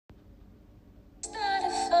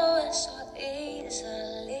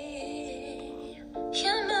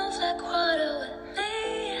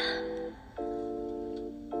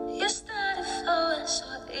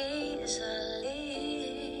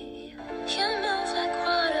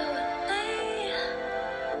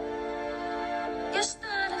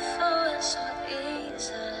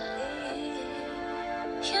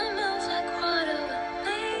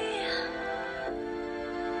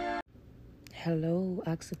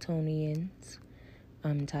Oxytonians.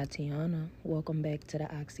 I'm Tatiana. Welcome back to the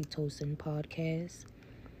Oxytocin Podcast.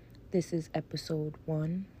 This is episode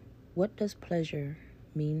 1. What does pleasure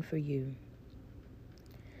mean for you?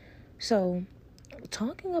 So,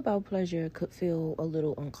 talking about pleasure could feel a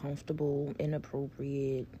little uncomfortable,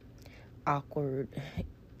 inappropriate, awkward,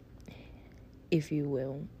 if you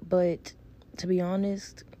will. But to be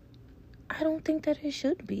honest, I don't think that it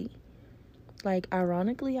should be.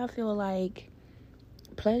 Ironically, I feel like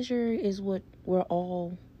pleasure is what we're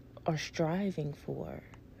all are striving for.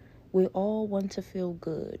 We all want to feel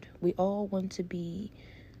good. We all want to be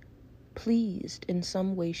pleased in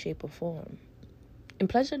some way, shape, or form. And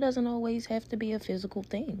pleasure doesn't always have to be a physical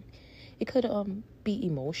thing. It could be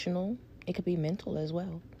emotional. It could be mental as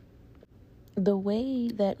well. The way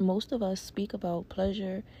that most of us speak about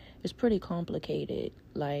pleasure is pretty complicated.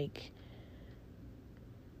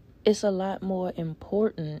 It's a lot more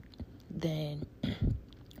important than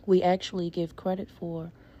we actually give credit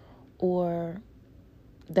for or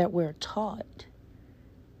that we're taught.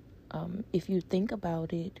 If you think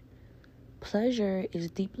about it, pleasure is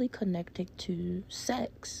deeply connected to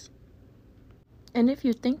sex. And if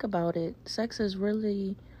you think about it, sex is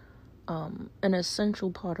really an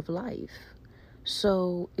essential part of life.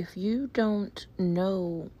 So if you don't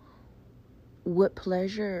know what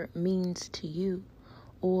pleasure means to you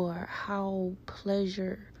or how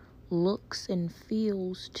pleasure looks and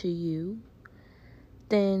feels to you,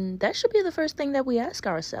 then that should be the first thing that we ask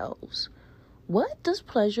ourselves. What does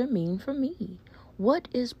pleasure mean for me? What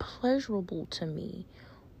is pleasurable to me?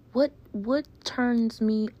 What turns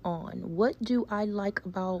me on? What do I like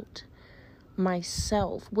about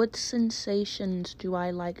myself? What sensations do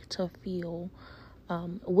I like to feel?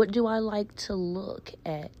 What do I like to look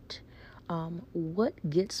at? What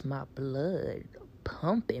gets my blood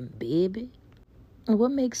pumping, baby?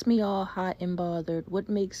 What makes me all hot and bothered? What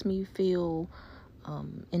makes me feel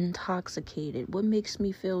intoxicated? What makes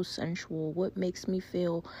me feel sensual? What makes me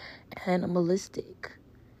feel animalistic?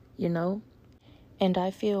 And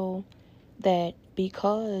I feel that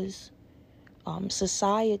because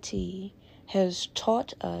society has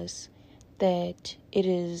taught us that it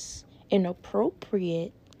is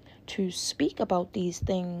inappropriate to speak about these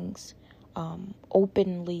things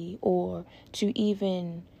openly or to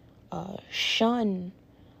even shun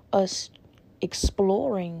us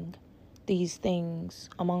exploring these things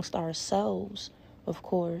amongst ourselves, of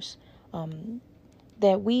course,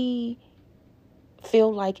 that we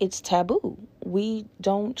feel like it's taboo. We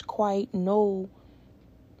don't quite know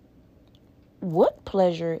what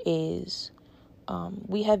pleasure is.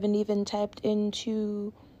 We haven't even tapped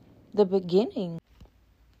into the beginning.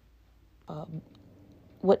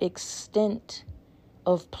 What extent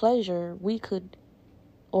of pleasure we could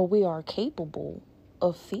or we are capable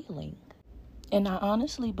of feeling. And I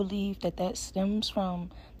honestly believe that stems from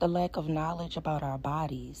the lack of knowledge about our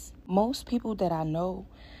bodies. Most people that I know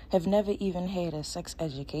have never even had a sex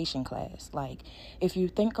education class. If you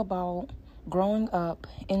think about growing up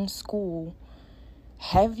in school,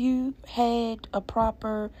 have you had a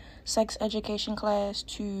proper sex education class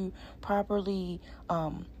to properly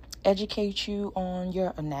educate you on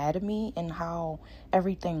your anatomy and how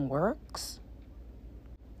everything works?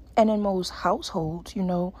 And in most households,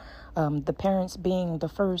 the parents being the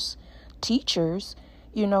first teachers,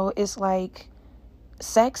 it's like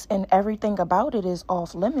sex and everything about it is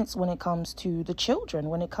off limits when it comes to the children,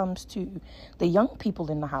 when it comes to the young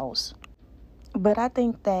people in the house. But I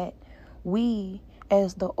think that we,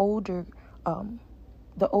 as the older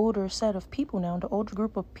set of people now, the older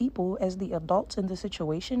group of people, as the adults in the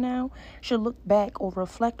situation now, should look back or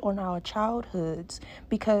reflect on our childhoods,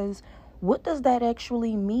 because what does that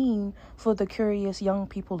actually mean for the curious young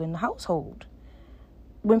people in the household?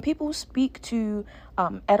 When people speak to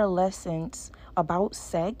adolescents about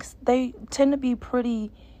sex, they tend to be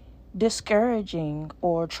pretty discouraging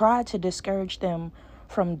or try to discourage them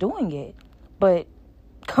from doing it. But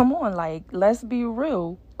come on, let's be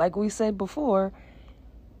real. Like we said before,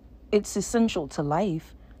 it's essential to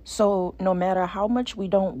life. So no matter how much we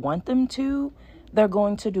don't want them to, they're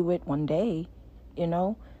going to do it one day,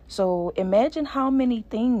 So imagine how many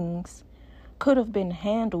things could have been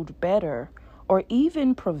handled better or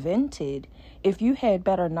even prevented if you had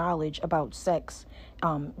better knowledge about sex,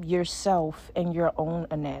 yourself, and your own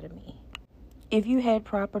anatomy. If you had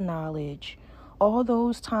proper knowledge, all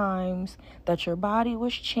those times that your body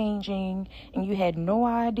was changing and you had no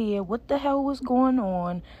idea what the hell was going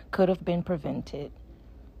on could have been prevented.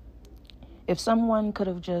 If someone could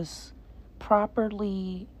have just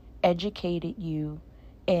properly educated you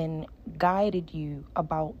and guided you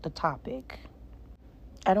about the topic.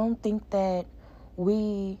 I don't think that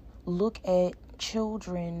we look at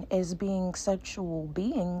children as being sexual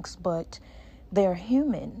beings, but they're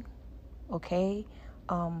human, okay?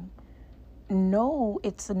 No,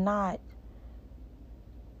 it's not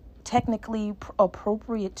technically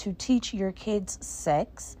appropriate to teach your kids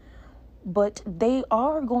sex, but they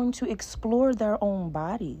are going to explore their own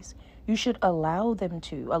bodies. You should allow them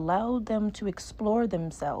to explore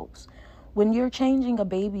themselves. When you're changing a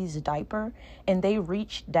baby's diaper and they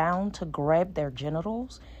reach down to grab their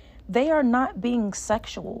genitals, they are not being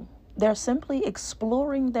sexual. They're simply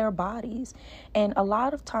exploring their bodies. And a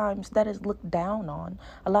lot of times that is looked down on.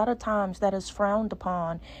 A lot of times that is frowned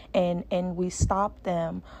upon, and we stop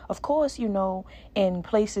them. Of course, in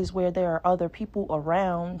places where there are other people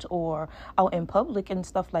around or out in public and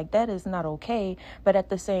stuff like that is not okay. But at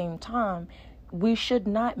the same time, we should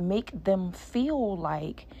not make them feel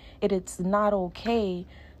like it's not okay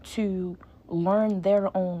to learn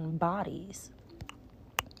their own bodies.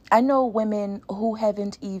 I know women who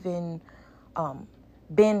haven't even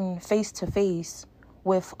been face to face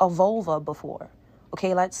with a vulva before.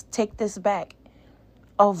 Okay, let's take this back.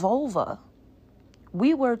 A vulva.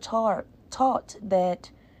 We were taught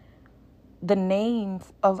that the name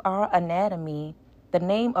of our anatomy, the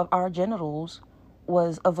name of our genitals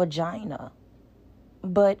was a vagina.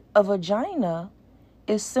 But a vagina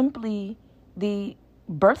is simply the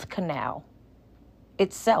birth canal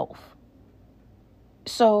itself.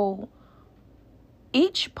 So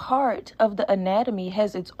each part of the anatomy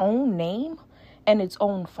has its own name and its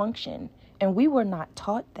own function, and we were not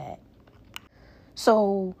taught that.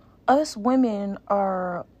 So us women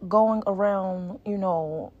are going around,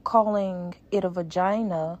 calling it a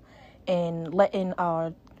vagina and letting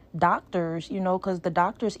our doctors, because the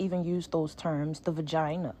doctors even use those terms, the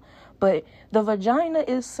vagina. But the vagina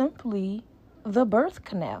is simply the birth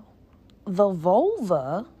canal. The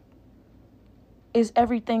vulva is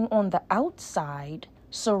everything on the outside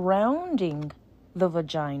surrounding the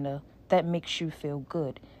vagina that makes you feel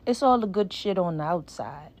good. It's all the good shit on the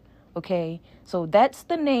outside, okay? So that's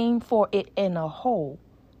the name for it in a whole,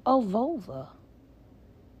 a vulva.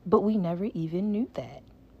 But we never even knew that.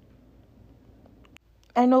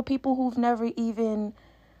 I know people who've never even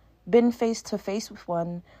been face to face with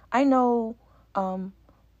one. I know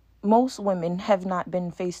most women have not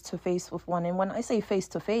been face to face with one. And when I say face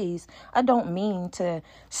to face, I don't mean to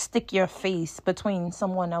stick your face between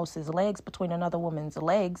someone else's legs, between another woman's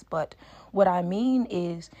legs. But what I mean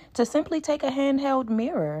is to simply take a handheld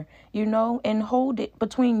mirror, and hold it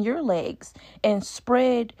between your legs and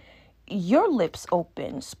spread your lips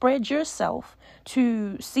open, spread yourself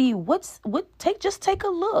to see just take a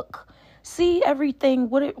look. See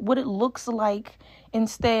everything, what it looks like,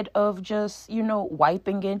 instead of just,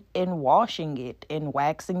 wiping it and washing it and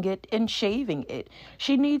waxing it and shaving it.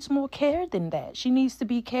 She needs more care than that. She needs to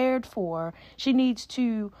be cared for. She needs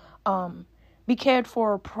to be cared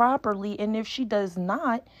for properly. And if she does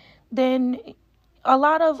not, then a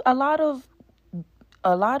lot of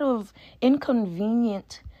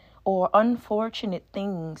inconvenient or unfortunate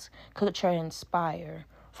things could transpire.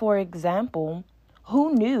 For example,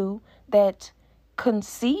 who knew that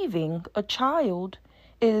conceiving a child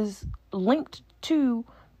is linked to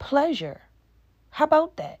pleasure? How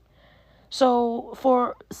about that? So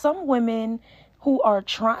for some women who are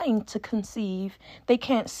trying to conceive, they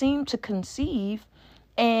can't seem to conceive,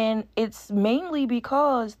 and it's mainly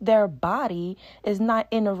because their body is not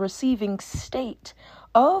in a receiving state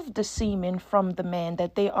of the semen from the man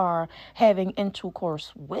that they are having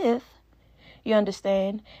intercourse with. You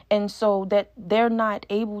understand? And so that they're not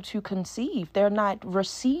able to conceive. They're not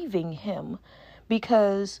receiving him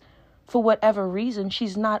because for whatever reason,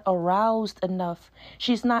 she's not aroused enough.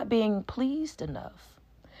 She's not being pleased enough.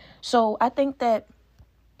 So I think that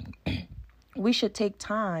we should take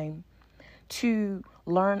time to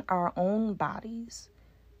learn our own bodies,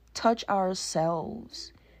 touch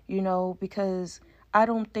ourselves, because I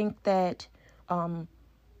don't think that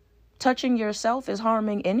touching yourself is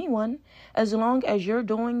harming anyone as long as you're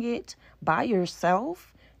doing it by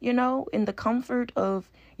yourself, in the comfort of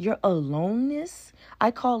your aloneness. I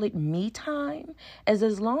call it me time.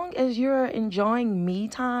 As long as you're enjoying me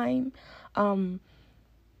time, and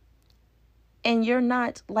you're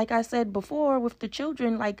not, like I said before, with the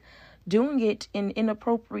children, like doing it in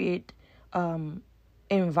inappropriate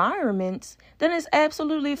environments, then it's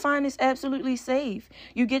absolutely fine. It's absolutely safe.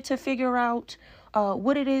 You get to figure out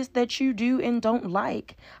what it is that you do and don't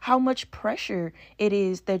like, how much pressure it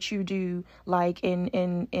is that you do like,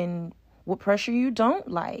 and what pressure you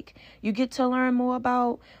don't like. You get to learn more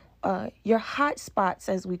about your hot spots,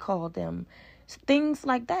 as we call them, things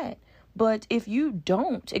like that. But if you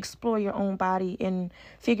don't explore your own body and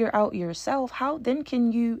figure out yourself, how then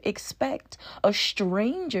can you expect a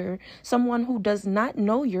stranger, someone who does not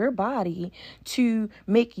know your body, to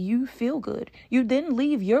make you feel good? You then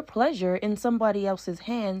leave your pleasure in somebody else's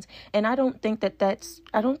hands, and I don't think that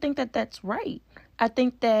that's right. I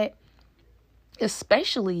think that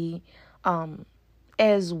especially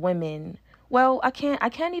as women, well, I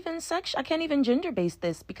can't even gender base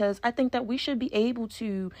this, because I think that we should be able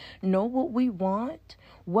to know what we want,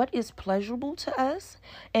 what is pleasurable to us,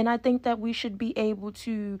 and I think that we should be able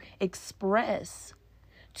to express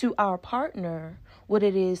to our partner what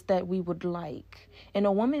it is that we would like. In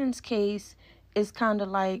a woman's case, it's kind of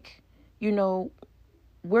like,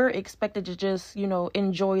 we're expected to just,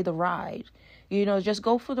 enjoy the ride. Just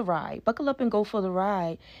go for the ride. Buckle up and go for the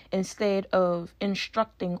ride, instead of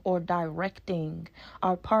instructing or directing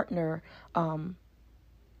our partner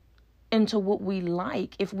into what we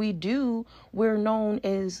like. If we do, we're known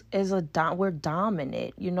as we're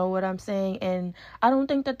dominant. You know what I'm saying? And I don't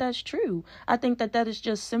think that that's true. I think that that is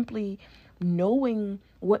just simply knowing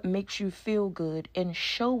what makes you feel good and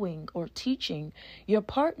showing or teaching your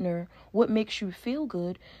partner what makes you feel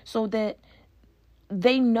good, so that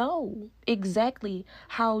they know exactly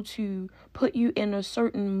how to put you in a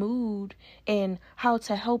certain mood and how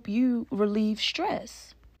to help you relieve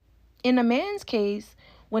stress. In a man's case,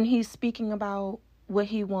 when he's speaking about what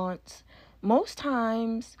he wants, most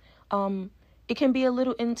times it can be a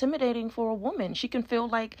little intimidating for a woman. She can feel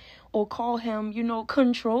like, or call him,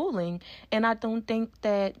 controlling. And I don't think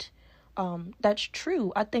that that's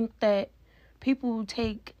true. I think that people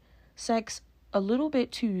take sex a little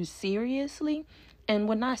bit too seriously. And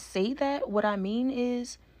when I say that, what I mean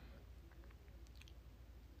is,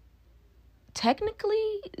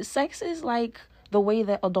 technically, sex is like the way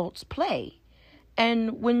that adults play.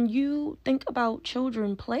 And when you think about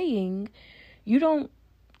children playing, you don't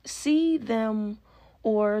see them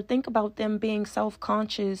or think about them being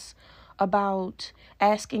self-conscious about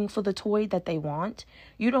asking for the toy that they want.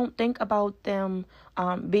 You don't think about them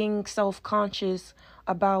being self-conscious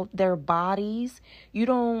about their bodies. You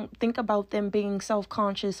don't think about them being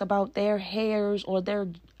self-conscious about their hairs or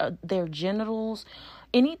their genitals,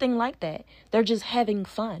 anything like that. They're just having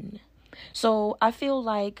fun. So I feel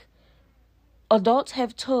like a lot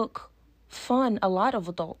of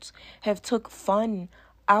adults have took fun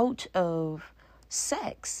out of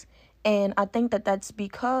sex. And I think that that's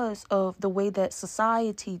because of the way that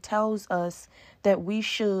society tells us that we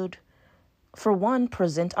should, for one,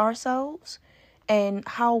 present ourselves and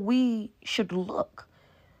how we should look.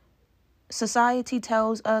 Society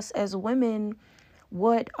tells us as women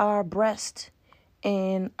what our breasts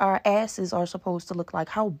and our asses are supposed to look like,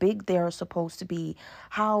 how big they are supposed to be,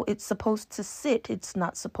 how it's supposed to sit. It's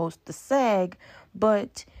not supposed to sag.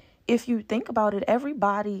 But if you think about it, every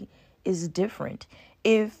body is different.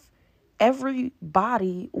 If every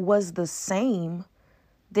body was the same,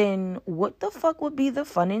 then what the fuck would be the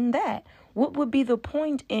fun in that? What would be the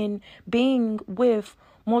point in being with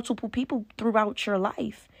multiple people throughout your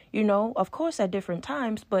life? Of course at different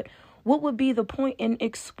times, but what would be the point in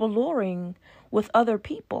exploring with other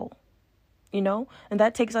people? And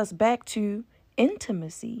that takes us back to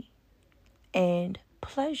intimacy and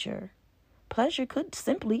pleasure. Pleasure could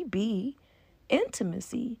simply be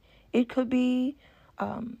intimacy. It could be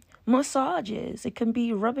massages. It can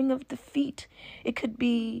be rubbing of the feet. It could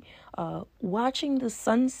be watching the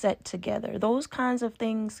sunset together. Those kinds of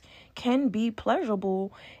things can be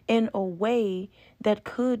pleasurable in a way that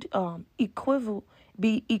could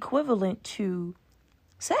be equivalent to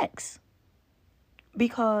sex.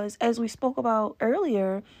 Because as we spoke about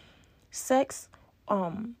earlier, sex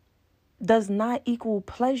does not equal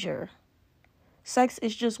pleasure. Sex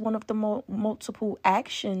is just one of the multiple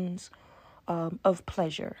actions of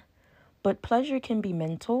pleasure. But pleasure can be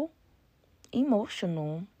mental,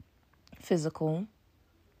 emotional, physical,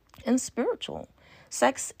 and spiritual.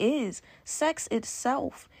 Sex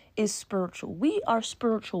itself is spiritual. We are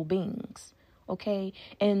spiritual beings, okay?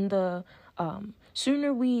 And the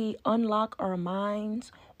sooner we unlock our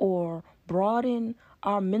minds or broaden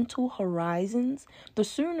our mental horizons, the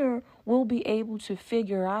sooner we'll be able to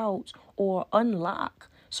figure out or unlock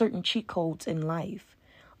certain cheat codes in life,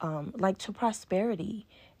 like to prosperity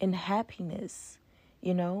and happiness,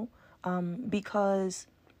 because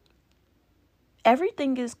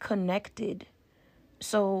everything is connected.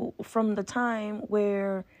 So from the time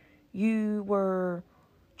where you were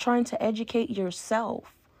trying to educate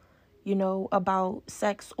yourself, about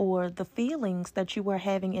sex or the feelings that you were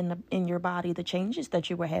having in your body, the changes that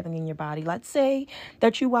you were having in your body. Let's say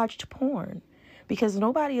that you watched porn because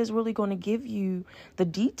nobody is really going to give you the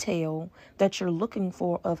detail that you're looking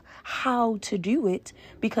for of how to do it,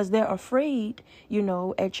 because they're afraid,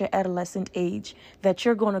 at your adolescent age that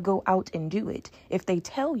you're going to go out and do it if they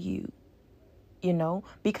tell you,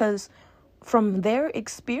 because from their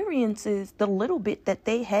experiences, the little bit that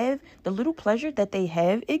they have, the little pleasure that they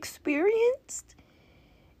have experienced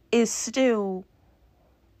is still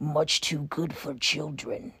much too good for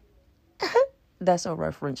children. That's a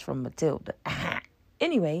reference from Matilda.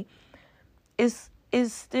 Anyway, is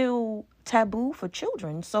still taboo for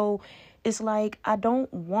children. So it's like, I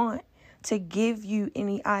don't want to give you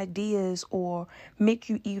any ideas or make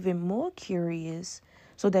you even more curious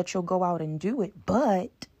so that you'll go out and do it.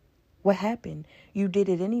 But what happened? You did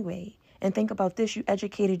it anyway. And think about this. You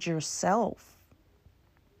educated yourself.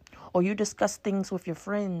 Or you discussed things with your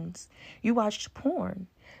friends. You watched porn.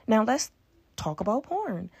 Now let's talk about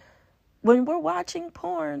porn. When we're watching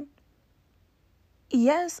porn,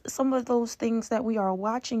 yes, some of those things that we are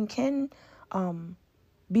watching can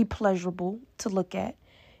be pleasurable to look at.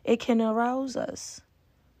 It can arouse us,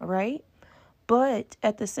 right? But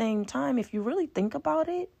at the same time, if you really think about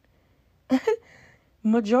it,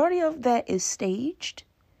 majority of that is staged.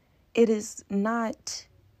 It is not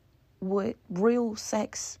what real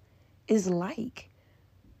sex is like.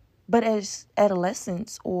 But as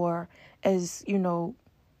adolescents or as,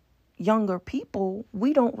 younger people,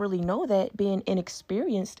 we don't really know that, being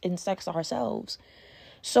inexperienced in sex ourselves.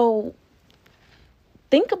 So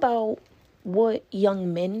think about what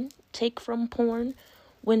young men take from porn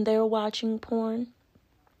when they're watching porn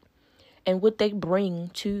and what they bring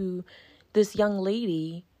to this young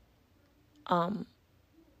lady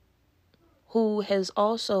who has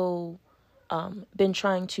also been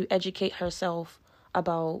trying to educate herself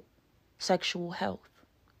about sexual health,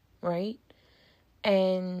 right?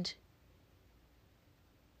 And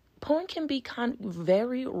porn can be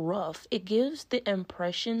very rough. It gives the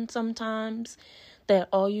impression sometimes that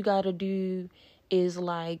all you gotta do is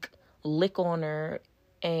like lick on her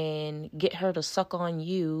and get her to suck on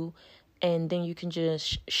you, and then you can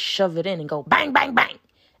just shove it in and go bang, bang, bang.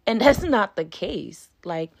 And that's not the case.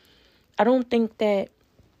 Like, I don't think that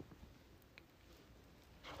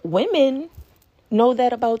women know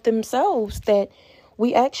that about themselves, that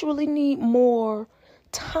we actually need more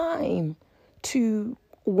time to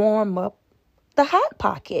warm up the hot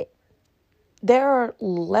pocket. There are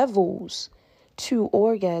levels to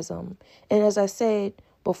orgasm. And as I said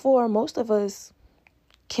before, most of us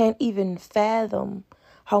can't even fathom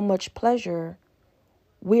how much pleasure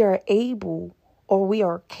we are able or we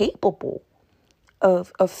are capable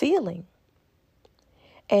of feeling.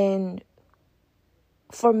 And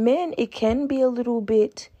for men, it can be a little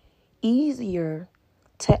bit easier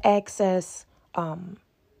to access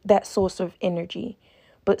that source of energy.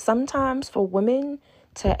 But sometimes for women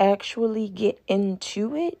to actually get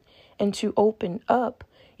into it and to open up,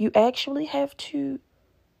 you actually have to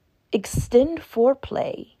extend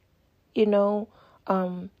foreplay,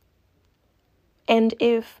 and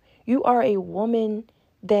if you are a woman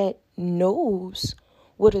that knows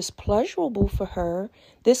what is pleasurable for her,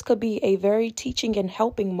 this could be a very teaching and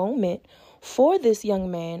helping moment for this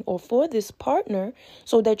young man or for this partner,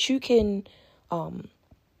 so that you can,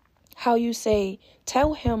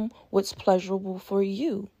 tell him what's pleasurable for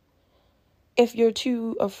you. If you're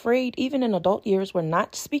too afraid, even in adult years, we're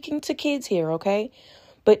not speaking to kids here, okay?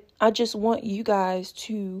 But I just want you guys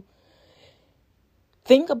to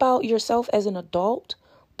think about yourself as an adult,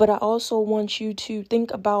 but I also want you to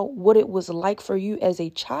think about what it was like for you as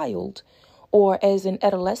a child or as an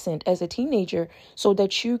adolescent, as a teenager, so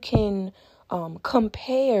that you can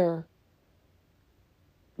compare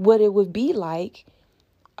what it would be like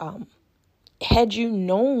had you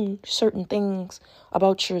known certain things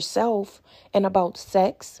about yourself and about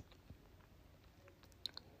sex,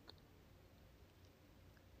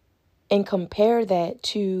 and compare that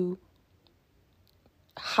to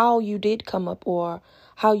how you did come up or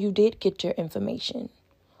how you did get your information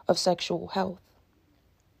of sexual health.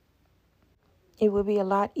 It would be a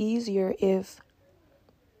lot easier if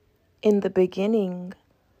in the beginning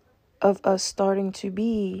of us starting to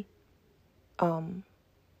be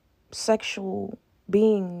sexual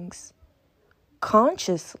beings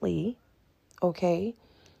consciously, okay,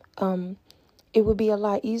 it would be a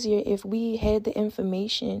lot easier if we had the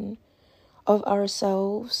information of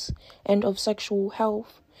ourselves and of sexual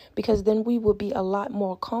health, because then we would be a lot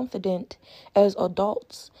more confident as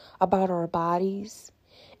adults about our bodies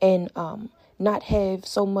and not have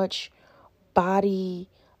so much body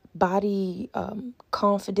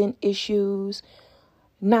confident issues,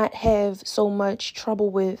 not have so much trouble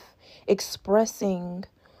with expressing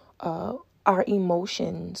our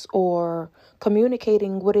emotions or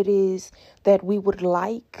communicating what it is that we would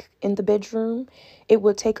like in the bedroom, it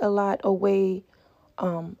would take a lot away,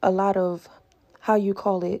 a lot of, how you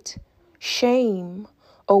call it, shame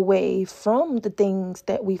away from the things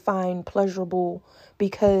that we find pleasurable,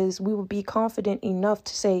 because we would be confident enough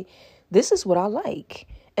to say, this is what I like,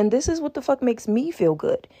 and this is what the fuck makes me feel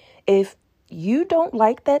good. If you don't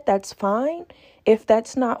like that, that's fine. If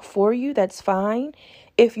that's not for you, that's fine.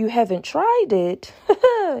 If you haven't tried it,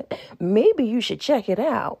 maybe you should check it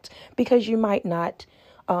out, because you might not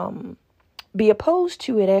be opposed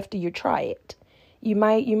to it after you try it. You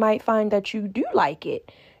might find that you do like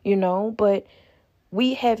it, but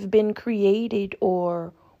we have been created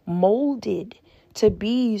or molded to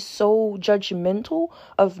be so judgmental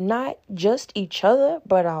of not just each other,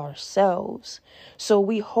 but ourselves. So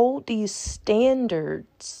we hold these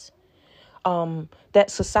standards that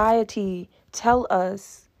society tell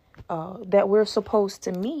us that we're supposed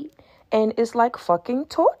to meet. And it's like fucking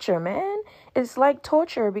torture, man. It's like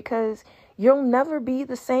torture, because you'll never be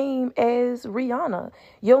the same as Rihanna.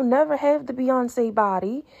 You'll never have the Beyonce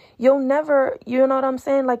body. You'll never, you know what I'm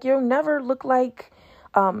saying? Like, you'll never look like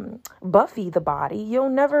Buffy the body. You'll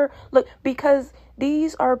never look, because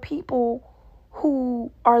these are people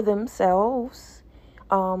who are themselves.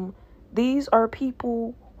 These are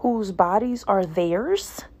people whose bodies are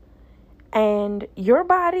theirs, and your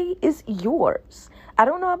body is yours. I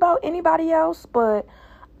don't know about anybody else, but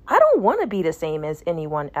I don't want to be the same as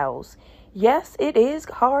anyone else. Yes, it is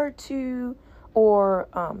hard to, or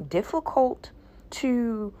difficult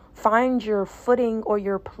to find your footing or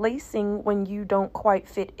your placing when you don't quite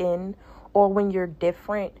fit in, or when you're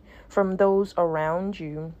different from those around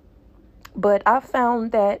you. But I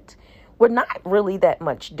found that we're not really that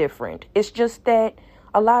much different. It's just that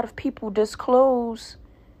a lot of people disclose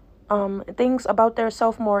things about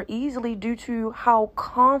themselves more easily due to how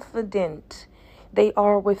confident they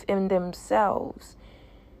are within themselves.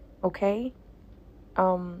 Okay?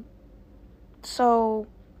 So,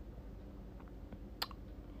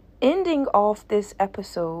 ending off this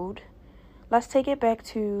episode, let's take it back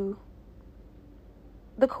to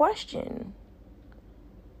the question.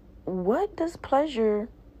 What does pleasure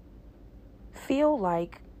feel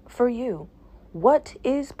like for you? What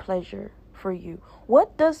is pleasure for you?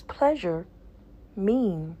 What does pleasure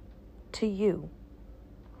mean to you?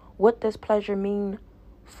 What does pleasure mean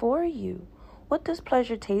for you? What does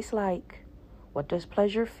pleasure taste like? What does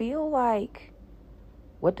pleasure feel like?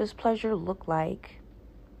 What does pleasure look like?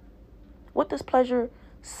 What does pleasure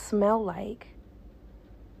smell like?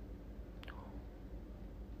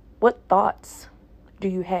 What thoughts do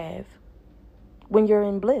you have when you're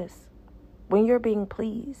in bliss? When you're being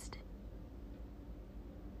pleased?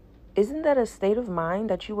 Isn't that a state of mind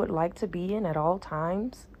that you would like to be in at all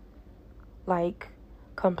times? Like,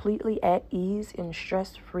 completely at ease and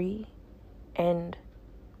stress-free and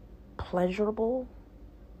pleasurable?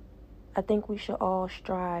 I think we should all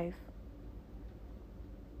strive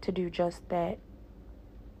to do just that.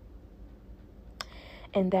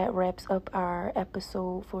 And that wraps up our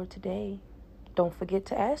episode for today. Don't forget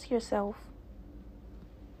to ask yourself,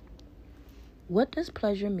 what does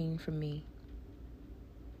pleasure mean for me?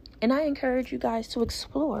 And I encourage you guys to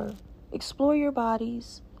explore your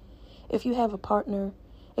bodies. If you have a partner,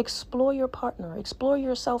 explore your partner, explore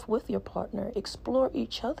yourself with your partner, explore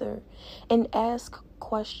each other, and ask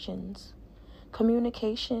questions.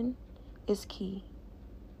 Communication is key.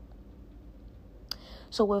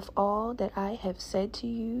 So with all that I have said to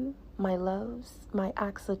you, my loves, my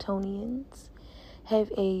Oxytonians,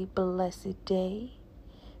 have a blessed day.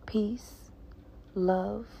 Peace,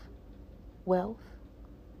 love, wealth,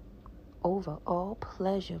 over all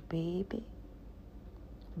pleasure, baby.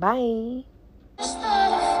 Bye.